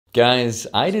Guys,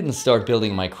 I didn't start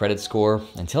building my credit score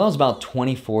until I was about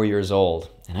 24 years old,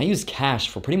 and I used cash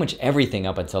for pretty much everything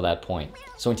up until that point.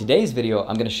 So in today's video,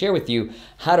 I'm gonna share with you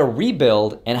how to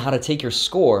rebuild and how to take your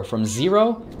score from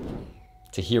 0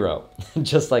 to hero,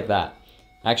 just like that.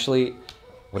 Actually,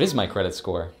 what is my credit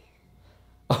score?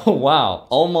 Oh wow,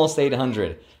 almost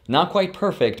 800. Not quite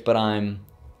perfect, but I'm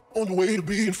on the way to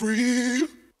being free.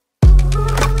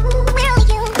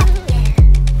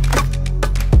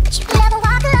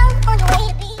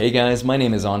 Hey guys, my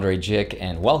name is Andrei Jikh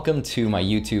and welcome to my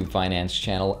YouTube finance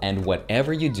channel. And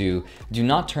whatever you do, do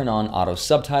not turn on auto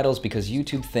subtitles because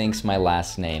YouTube thinks my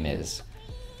last name is.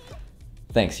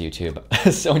 Thanks, YouTube.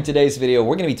 So in today's video,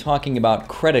 we're gonna be talking about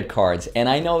credit cards. And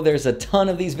I know there's a ton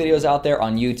of these videos out there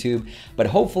on YouTube, but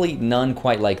hopefully none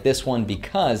quite like this one,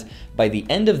 because by the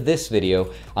end of this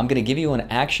video, I'm gonna give you an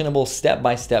actionable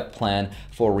step-by-step plan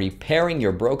for repairing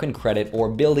your broken credit or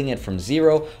building it from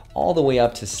 0 all the way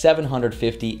up to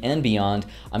 750 and beyond.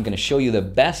 I'm gonna show you the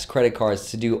best credit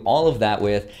cards to do all of that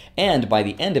with. And by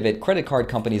the end of it, credit card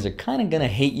companies are kind of gonna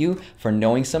hate you for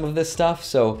knowing some of this stuff.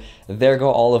 So there go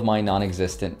all of my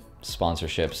non-existent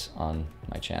sponsorships on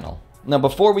my channel. Now,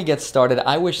 before we get started,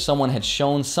 I wish someone had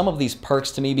shown some of these perks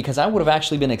to me because I would have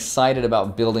actually been excited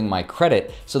about building my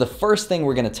credit. So the first thing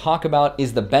we're gonna talk about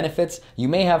is the benefits. You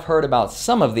may have heard about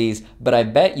some of these, but I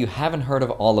bet you haven't heard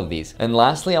of all of these. And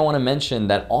lastly, I wanna mention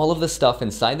that all of the stuff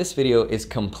inside this video is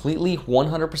completely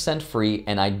 100% free,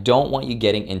 and I don't want you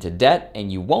getting into debt,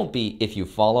 and you won't be if you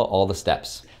follow all the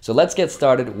steps. So let's get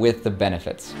started with the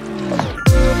benefits.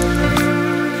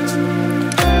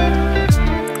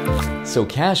 So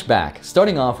cash back,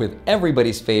 starting off with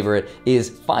everybody's favorite, is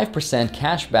 5%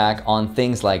 cash back on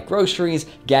things like groceries,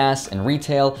 gas, and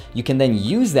retail. You can then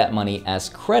use that money as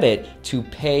credit to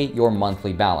pay your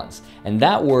monthly balance. And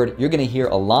that word you're gonna hear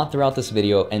a lot throughout this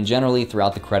video and generally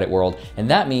throughout the credit world. And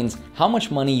that means how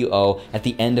much money you owe at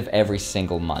the end of every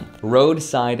single month.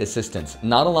 Roadside assistance.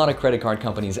 Not a lot of credit card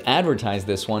companies advertise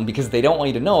this one because they don't want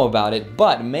you to know about it,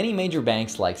 but many major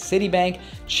banks like Citibank,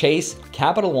 Chase,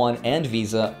 Capital One, and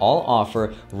Visa all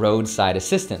offer roadside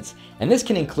assistance. And this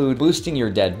can include boosting your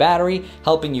dead battery,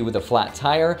 helping you with a flat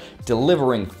tire,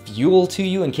 delivering fuel to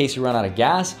you in case you run out of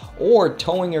gas, or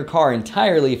towing your car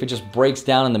entirely if it just breaks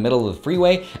down in the middle of the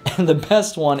freeway. And the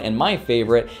best one, and my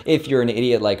favorite, if you're an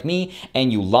idiot like me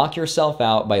and you lock yourself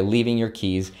out by leaving your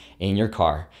keys in your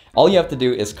car. All you have to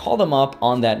do is call them up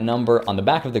on that number on the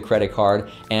back of the credit card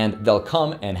and they'll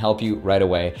come and help you right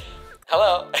away.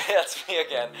 Hello, that's me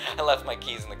again. I left my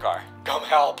keys in the car. Come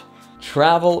help.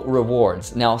 Travel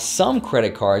rewards. Now, some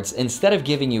credit cards, instead of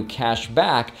giving you cash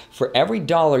back, for every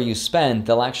dollar you spend,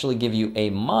 they'll actually give you a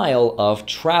mile of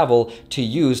travel to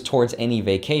use towards any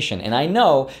vacation. And I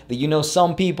know that you know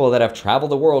some people that have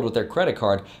traveled the world with their credit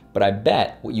card, but I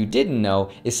bet what you didn't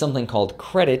know is something called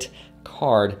credit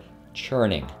card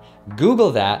churning.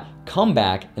 Google that, come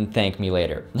back and thank me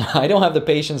later. I don't have the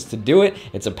patience to do it.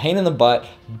 It's a pain in the butt,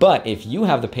 but if you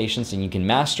have the patience and you can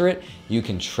master it, you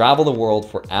can travel the world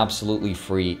for absolutely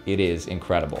free. It is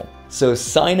incredible. So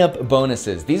sign up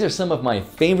bonuses. These are some of my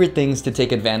favorite things to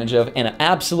take advantage of and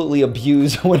absolutely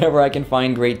abuse whenever I can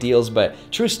find great deals. But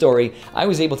true story, I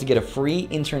was able to get a free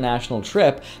international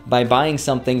trip by buying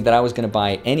something that I was gonna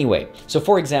buy anyway. So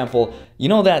for example, you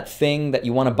know that thing that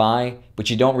you wanna buy, but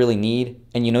you don't really need,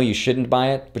 and you know you shouldn't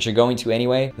buy it, but you're going to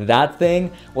anyway? That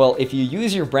thing? Well, if you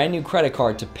use your brand new credit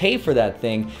card to pay for that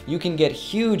thing, you can get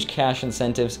huge cash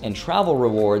incentives and travel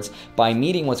rewards by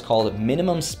meeting what's called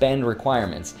minimum spend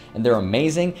requirements. And they're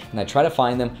amazing, and I try to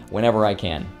find them whenever I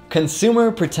can.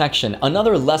 Consumer protection,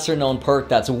 another lesser known perk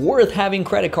that's worth having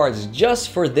credit cards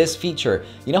just for this feature.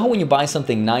 You know how when you buy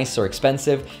something nice or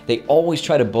expensive, they always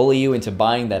try to bully you into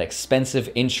buying that expensive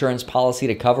insurance policy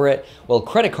to cover it? Well,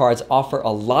 credit cards offer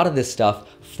a lot of this stuff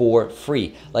for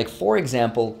free. Like for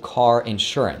example, car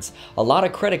insurance. A lot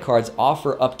of credit cards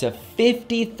offer up to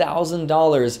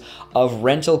 $50,000 of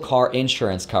rental car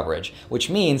insurance coverage, which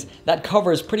means that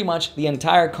covers pretty much the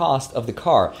entire cost of the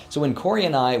car. So when Corey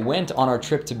and I went on our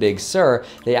trip to Big Sur,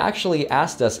 they actually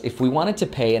asked us if we wanted to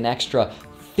pay an extra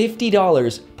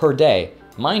 $50 per day.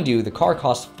 Mind you, the car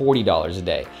costs $40 a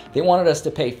day. They wanted us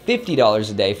to pay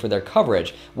 $50 a day for their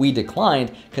coverage. We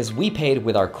declined because we paid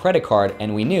with our credit card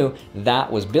and we knew that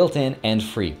was built in and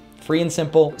free. Free and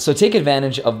simple. So take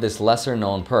advantage of this lesser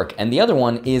known perk. And the other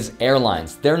one is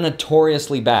airlines. They're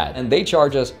notoriously bad and they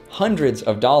charge us hundreds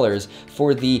of dollars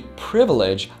for the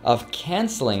privilege of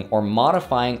canceling or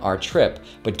modifying our trip.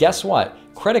 But guess what?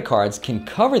 Credit cards can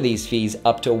cover these fees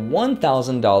up to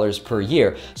 $1,000 per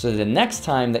year. So the next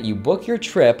time that you book your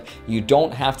trip, you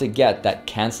don't have to get that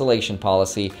cancellation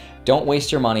policy Don't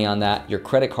waste your money on that. Your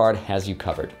credit card has you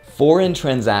covered. Foreign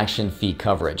transaction fee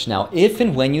coverage. Now, if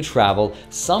and when you travel,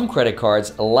 some credit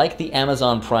cards, like the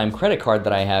Amazon Prime credit card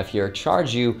that I have here,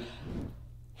 charge you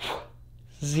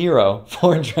 0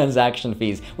 foreign transaction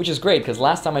fees, which is great because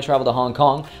last time I traveled to Hong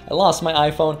Kong, I lost my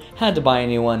iPhone, had to buy a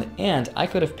new one, and I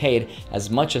could have paid as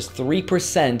much as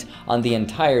 3% on the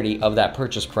entirety of that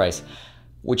purchase price,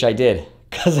 which I did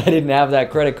because I didn't have that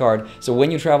credit card. So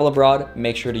when you travel abroad,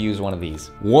 make sure to use one of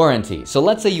these. Warranty. So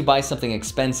let's say you buy something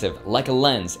expensive, like a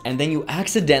lens, and then you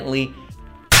accidentally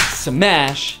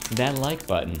smash that like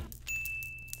button.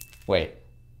 Wait.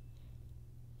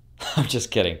 I'm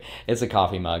just kidding. It's a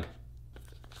coffee mug.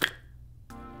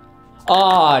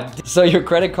 So your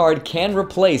credit card can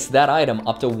replace that item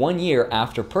up to 1 year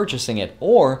after purchasing it,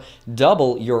 or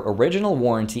double your original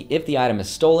warranty if the item is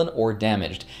stolen or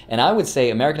damaged. And I would say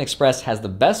American Express has the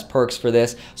best perks for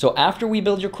this. So after we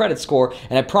build your credit score,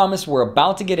 and I promise we're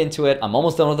about to get into it, I'm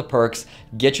almost done with the perks,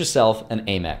 get yourself an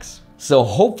Amex. So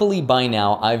hopefully by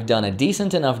now I've done a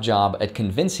decent enough job at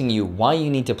convincing you why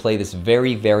you need to play this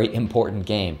very, very important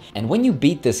game. And when you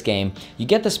beat this game, you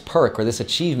get this perk or this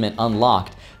achievement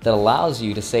unlocked that allows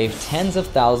you to save tens of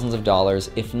thousands of dollars,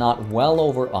 if not well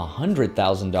over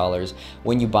 $100,000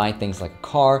 when you buy things like a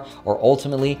car or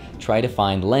ultimately try to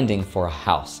find lending for a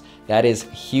house. That is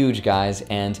huge, guys,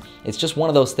 and it's just one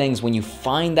of those things when you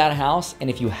find that house, and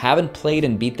if you haven't played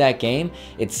and beat that game,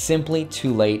 it's simply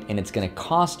too late, and it's gonna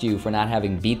cost you for not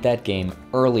having beat that game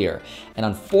earlier. And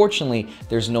unfortunately,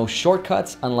 there's no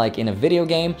shortcuts, unlike in a video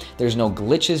game. There's no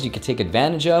glitches you can take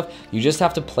advantage of. You just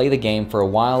have to play the game for a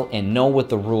while and know what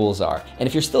the rules are. And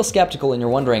if you're still skeptical and you're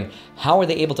wondering, how are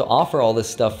they able to offer all this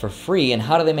stuff for free, and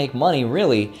how do they make money,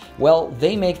 really? Well,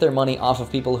 they make their money off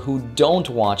of people who don't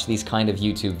watch these kind of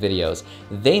YouTube videos.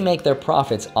 They make their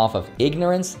profits off of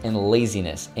ignorance and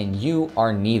laziness, and you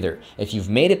are neither. If you've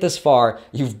made it this far,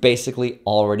 you've basically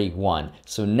already won.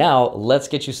 So now let's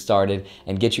get you started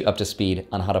and get you up to speed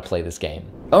on how to play this game.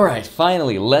 All right,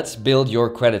 finally, let's build your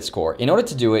credit score. In order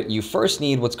to do it, you first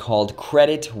need what's called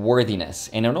credit worthiness.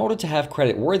 And in order to have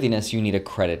credit worthiness, you need a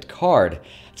credit card.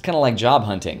 It's kind of like job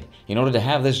hunting. In order to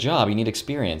have this job, you need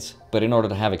experience. But in order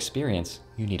to have experience,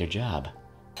 you need a job.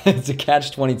 It's a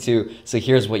catch-22, so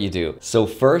here's what you do. So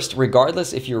first,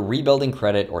 regardless if you're rebuilding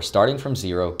credit or starting from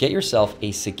zero, get yourself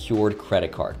a secured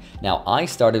credit card. Now, I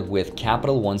started with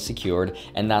Capital One Secured,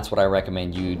 and that's what I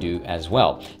recommend you do as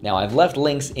well. Now, I've left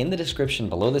links in the description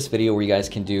below this video where you guys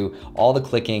can do all the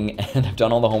clicking, and I've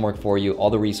done all the homework for you.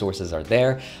 All the resources are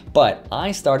there, but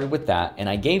I started with that, and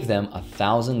I gave them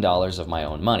 $1,000 of my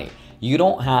own money. You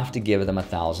don't have to give them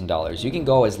 $1,000. You can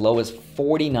go as low as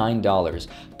 $49,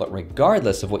 but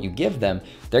regardless of what you give them,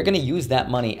 they're gonna use that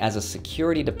money as a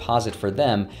security deposit for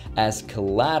them as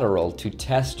collateral to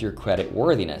test your credit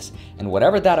worthiness. And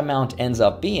whatever that amount ends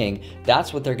up being,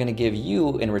 that's what they're gonna give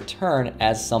you in return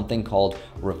as something called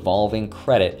revolving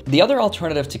credit. The other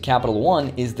alternative to Capital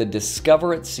One is the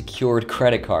Discover It Secured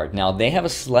credit card. Now, they have a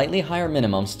slightly higher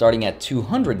minimum starting at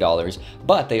 $200,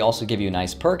 but they also give you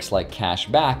nice perks like cash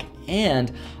back.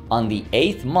 And on the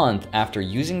 8th month after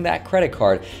using that credit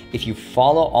card, if you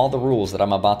follow all the rules that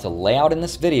I'm about to lay out in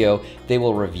this video, they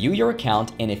will review your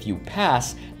account, and if you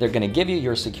pass, they're gonna give you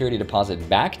your security deposit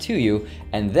back to you,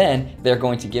 and then they're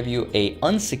going to give you an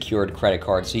unsecured credit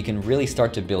card so you can really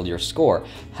start to build your score.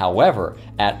 However,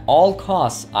 at all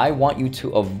costs, I want you to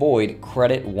avoid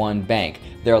Credit One Bank.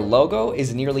 Their logo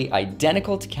is nearly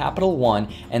identical to Capital One,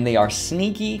 and they are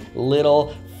sneaky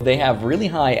little. They have really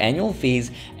high annual fees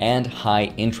and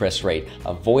high interest rate.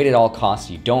 Avoid at all costs,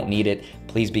 you don't need it.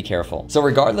 Please be careful. So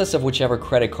regardless of whichever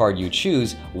credit card you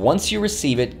choose, once you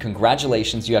receive it,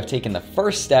 congratulations, you have taken the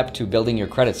first step to building your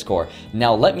credit score.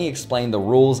 Now let me explain the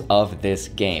rules of this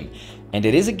game. And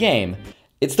it is a game.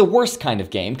 It's the worst kind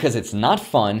of game because it's not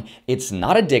fun, it's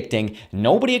not addicting,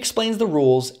 nobody explains the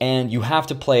rules, and you have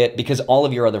to play it because all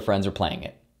of your other friends are playing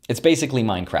it. It's basically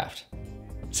Minecraft.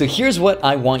 So here's what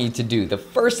I want you to do. The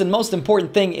first and most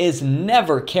important thing is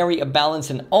never carry a balance,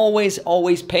 and always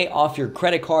pay off your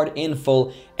credit card in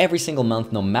full every single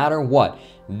month, no matter what.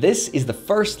 This is the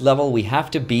first level we have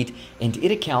to beat, and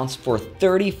it accounts for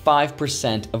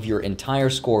 35% of your entire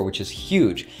score, which is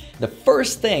huge. The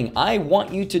first thing I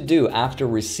want you to do after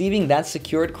receiving that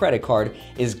secured credit card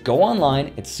is go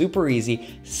online, it's super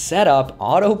easy, set up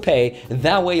auto pay,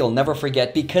 that way you'll never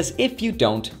forget, because if you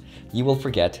don't, you will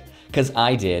forget. Because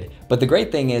I did. But the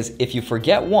great thing is, if you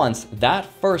forget once, that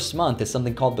first month is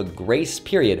something called the grace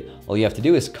period. All you have to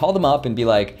do is call them up and be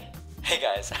like, hey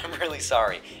guys, I'm really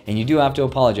sorry. And you do have to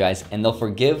apologize, and they'll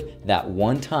forgive that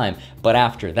one time. But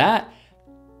after that,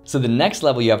 So the next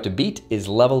level you have to beat is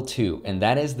level 2, and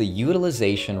that is the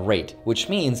utilization rate, which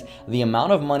means the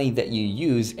amount of money that you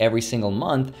use every single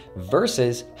month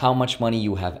versus how much money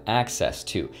you have access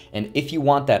to. And if you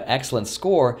want that excellent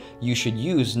score, you should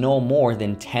use no more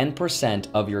than 10%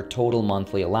 of your total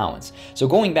monthly allowance. So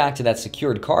going back to that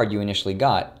secured card you initially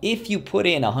got, if you put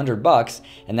in $100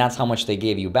 and that's how much they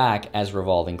gave you back as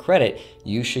revolving credit,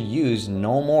 you should use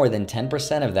no more than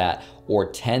 10% of that, or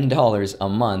 $10 a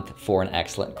month for an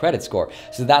excellent credit score.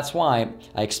 So that's why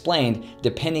I explained,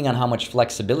 depending on how much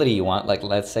flexibility you want, like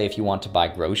let's say if you want to buy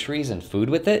groceries and food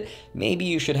with it, maybe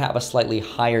you should have a slightly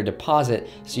higher deposit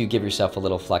so you give yourself a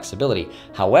little flexibility.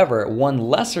 However, one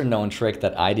lesser known trick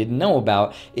that I didn't know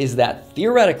about is that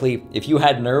theoretically, if you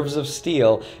had nerves of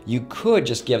steel, you could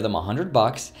just give them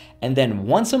 $100 and then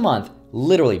once a month,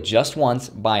 literally just once,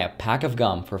 buy a pack of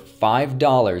gum for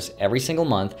 $5 every single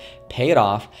month, pay it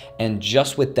off, and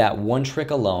just with that one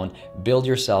trick alone, build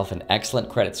yourself an excellent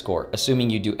credit score, assuming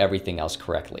you do everything else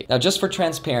correctly. Now, just for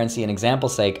transparency and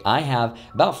example's sake, I have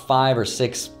about 5 or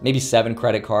 6, maybe 7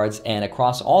 credit cards, and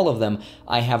across all of them,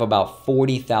 I have about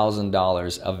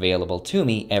 $40,000 available to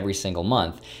me every single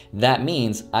month. That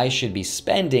means I should be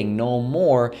spending no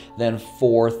more than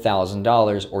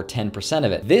 $4,000 or 10%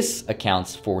 of it. This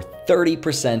accounts for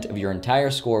 30% of your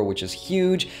entire score, which is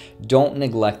huge. Don't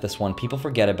neglect this one. People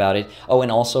forget about it. Oh,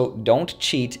 and also don't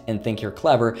cheat and think you're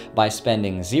clever by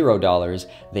spending $0.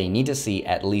 They need to see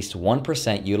at least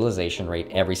 1% utilization rate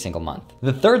every single month.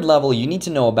 The third level you need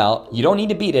to know about, you don't need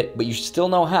to beat it, but you should still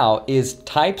know how, is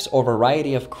types or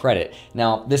variety of credit.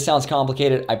 Now, this sounds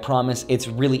complicated. I promise it's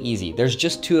really easy. There's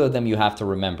just 2 of them you have to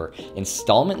remember: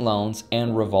 installment loans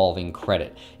and revolving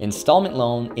credit. Installment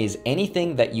loan is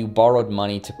anything that you borrowed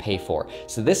money to pay for.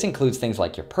 So this includes things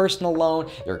like your personal loan,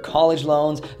 your college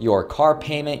loans, your car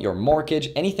payment, your mortgage,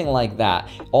 anything like that.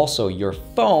 Also, your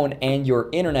phone and your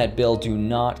internet bill do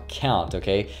not count,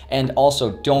 okay? And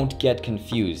also, don't get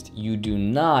confused. You do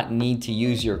not need to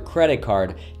use your credit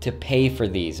card to pay for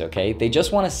these, okay? They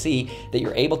just want to see that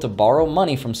you're able to borrow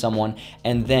money from someone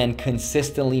and then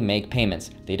consistently make payments.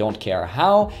 They don't care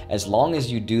how, as long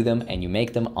as you do them and you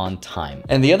make them on time.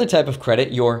 And the other type of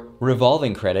credit, your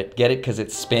revolving credit, get it because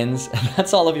it spins.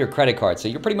 That's all of your credit cards. So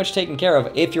you're pretty much taken care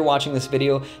of. If you're watching this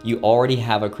video, you already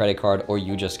have a credit card or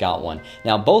you just got one.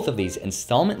 Now, both of these,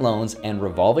 installment loans and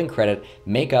revolving credit,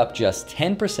 make up just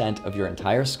 10% of your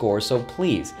entire score. So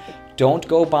please, don't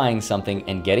go buying something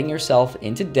and getting yourself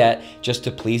into debt just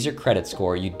to please your credit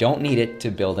score. You don't need it to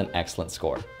build an excellent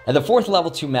score. And the fourth level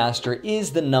to master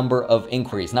is the number of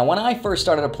inquiries. Now, when I first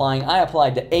started applying, I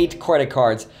applied to 8 credit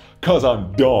cards, Cause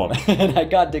I'm dumb. and I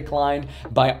got declined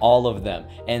by all of them.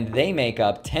 And they make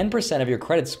up 10% of your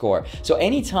credit score. So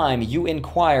anytime you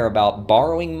inquire about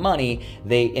borrowing money,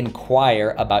 they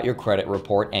inquire about your credit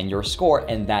report and your score,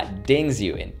 and that dings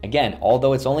you. And again,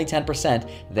 although it's only 10%,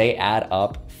 they add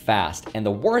up fast. And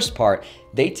the worst part,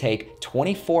 they take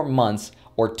 24 months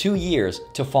or 2 years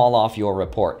to fall off your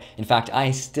report. In fact,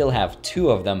 I still have 2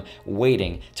 of them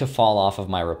waiting to fall off of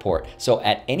my report. So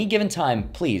at any given time,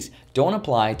 please don't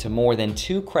apply to more than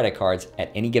 2 credit cards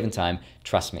at any given time.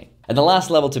 Trust me. And the last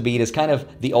level to beat is kind of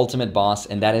the ultimate boss,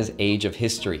 and that is age of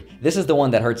history. This is the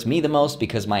one that hurts me the most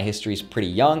because my history is pretty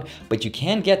young, but you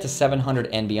can get to 700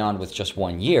 and beyond with just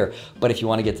 1 year. But if you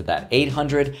want to get to that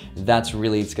 800, that's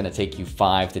really, it's going to take you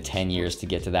 5 to 10 years to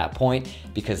get to that point,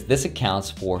 because this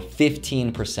accounts for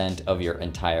 15% of your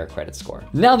entire credit score.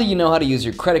 Now that you know how to use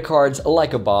your credit cards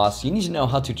like a boss, you need to know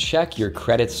how to check your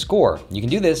credit score. You can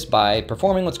do this by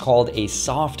performing what's called a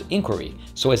soft inquiry,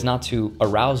 so as not to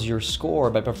arouse your score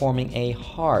by performing a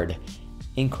hard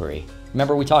inquiry.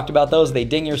 Remember we talked about those, they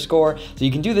ding your score. So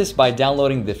you can do this by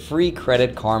downloading the free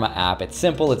Credit Karma app. It's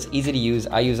simple, it's easy to use,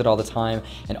 I use it all the time.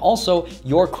 And also,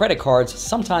 your credit cards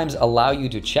sometimes allow you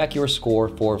to check your score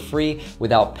for free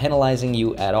without penalizing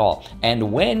you at all.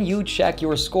 And when you check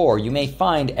your score, you may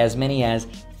find as many as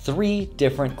 3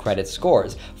 different credit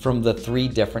scores from the 3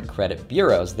 different credit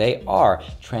bureaus. They are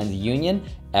TransUnion,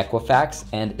 Equifax,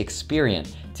 and Experian.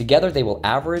 Together, they will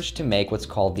average to make what's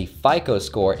called the FICO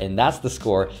score, and that's the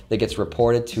score that gets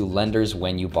reported to lenders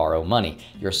when you borrow money.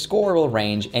 Your score will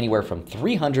range anywhere from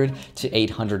 300 to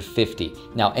 850.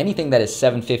 Now, anything that is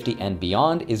 750 and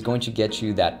beyond is going to get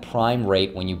you that prime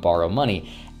rate when you borrow money.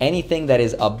 Anything that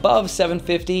is above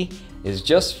 750 is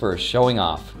just for showing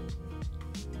off.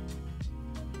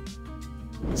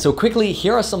 So quickly,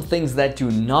 here are some things that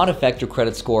do not affect your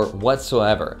credit score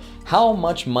whatsoever. How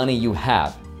much money you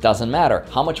have doesn't matter.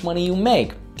 How much money you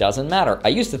make doesn't matter. I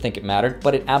used to think it mattered,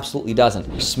 but it absolutely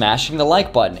doesn't. Smashing the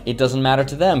like button. It doesn't matter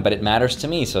to them, but it matters to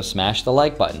me, so smash the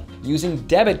like button. Using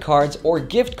debit cards or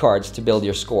gift cards to build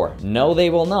your score. No,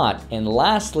 they will not. And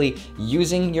lastly,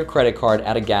 using your credit card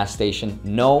at a gas station.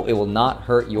 No, it will not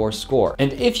hurt your score.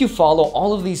 And if you follow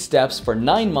all of these steps for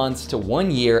 9 months to 1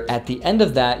 year, at the end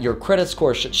of that, your credit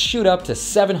score should shoot up to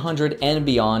 700 and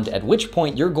beyond, at which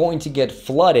point you're going to get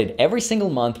flooded every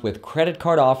single month with credit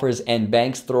card offers and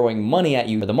banks throwing money at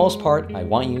you. For the most part, I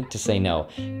want you to say no.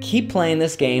 Keep playing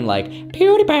this game like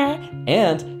PewDiePie,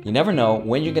 and you never know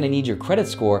when you're gonna need your credit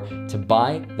score to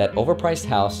buy that overpriced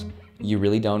house you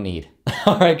really don't need.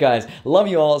 All right, guys, love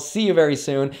you all. See you very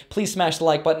soon. Please smash the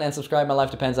like button and subscribe. My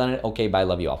life depends on it. Okay, bye.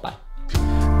 Love you all. Bye.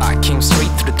 I came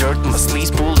straight through the dirt, my sleeves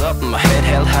pulled up, my head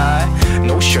held high.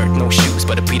 No shirt, no shoes,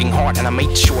 but a beating heart, and I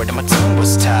made sure that my tongue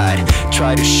was tied.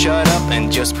 Try to shut up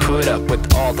and just put up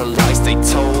with all the lies they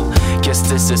told. Guess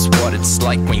this is what it's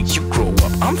like when you grow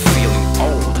up. I'm feeling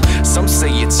old. Some say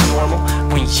it's normal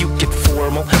when you get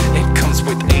formal. It comes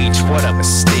with age, what a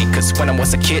mistake. Cause when I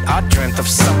was a kid, I dreamt of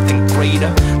something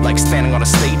greater, like standing on a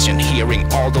stage and hearing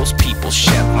all those people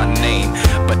shout my name.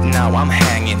 But now I'm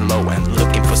hanging low and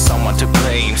looking for someone to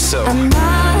blame. So I'm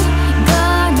not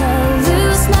gonna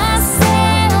lose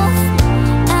myself.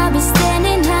 I'll be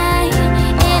standing high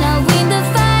and I'll win the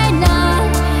fight.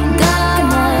 Not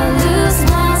gonna lose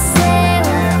myself.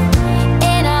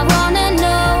 And I wanna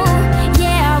know,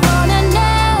 yeah, I wanna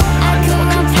know. I could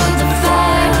come through the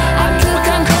fire, I could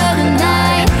conquer the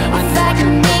night. If I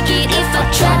could make it, if I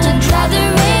tried to drive the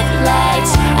red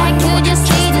lights, I could just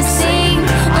stay the same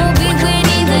or be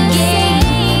winning the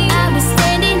game. I'll be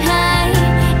standing high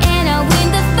and I'll win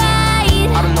the fight.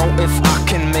 I don't know if I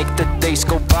can make the days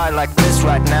go by like this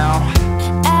right now.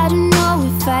 I don't know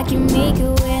if I can make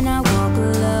it when I walk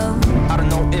alone. I don't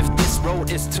know if this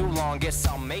road is too long. Guess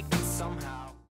I'll make it somehow.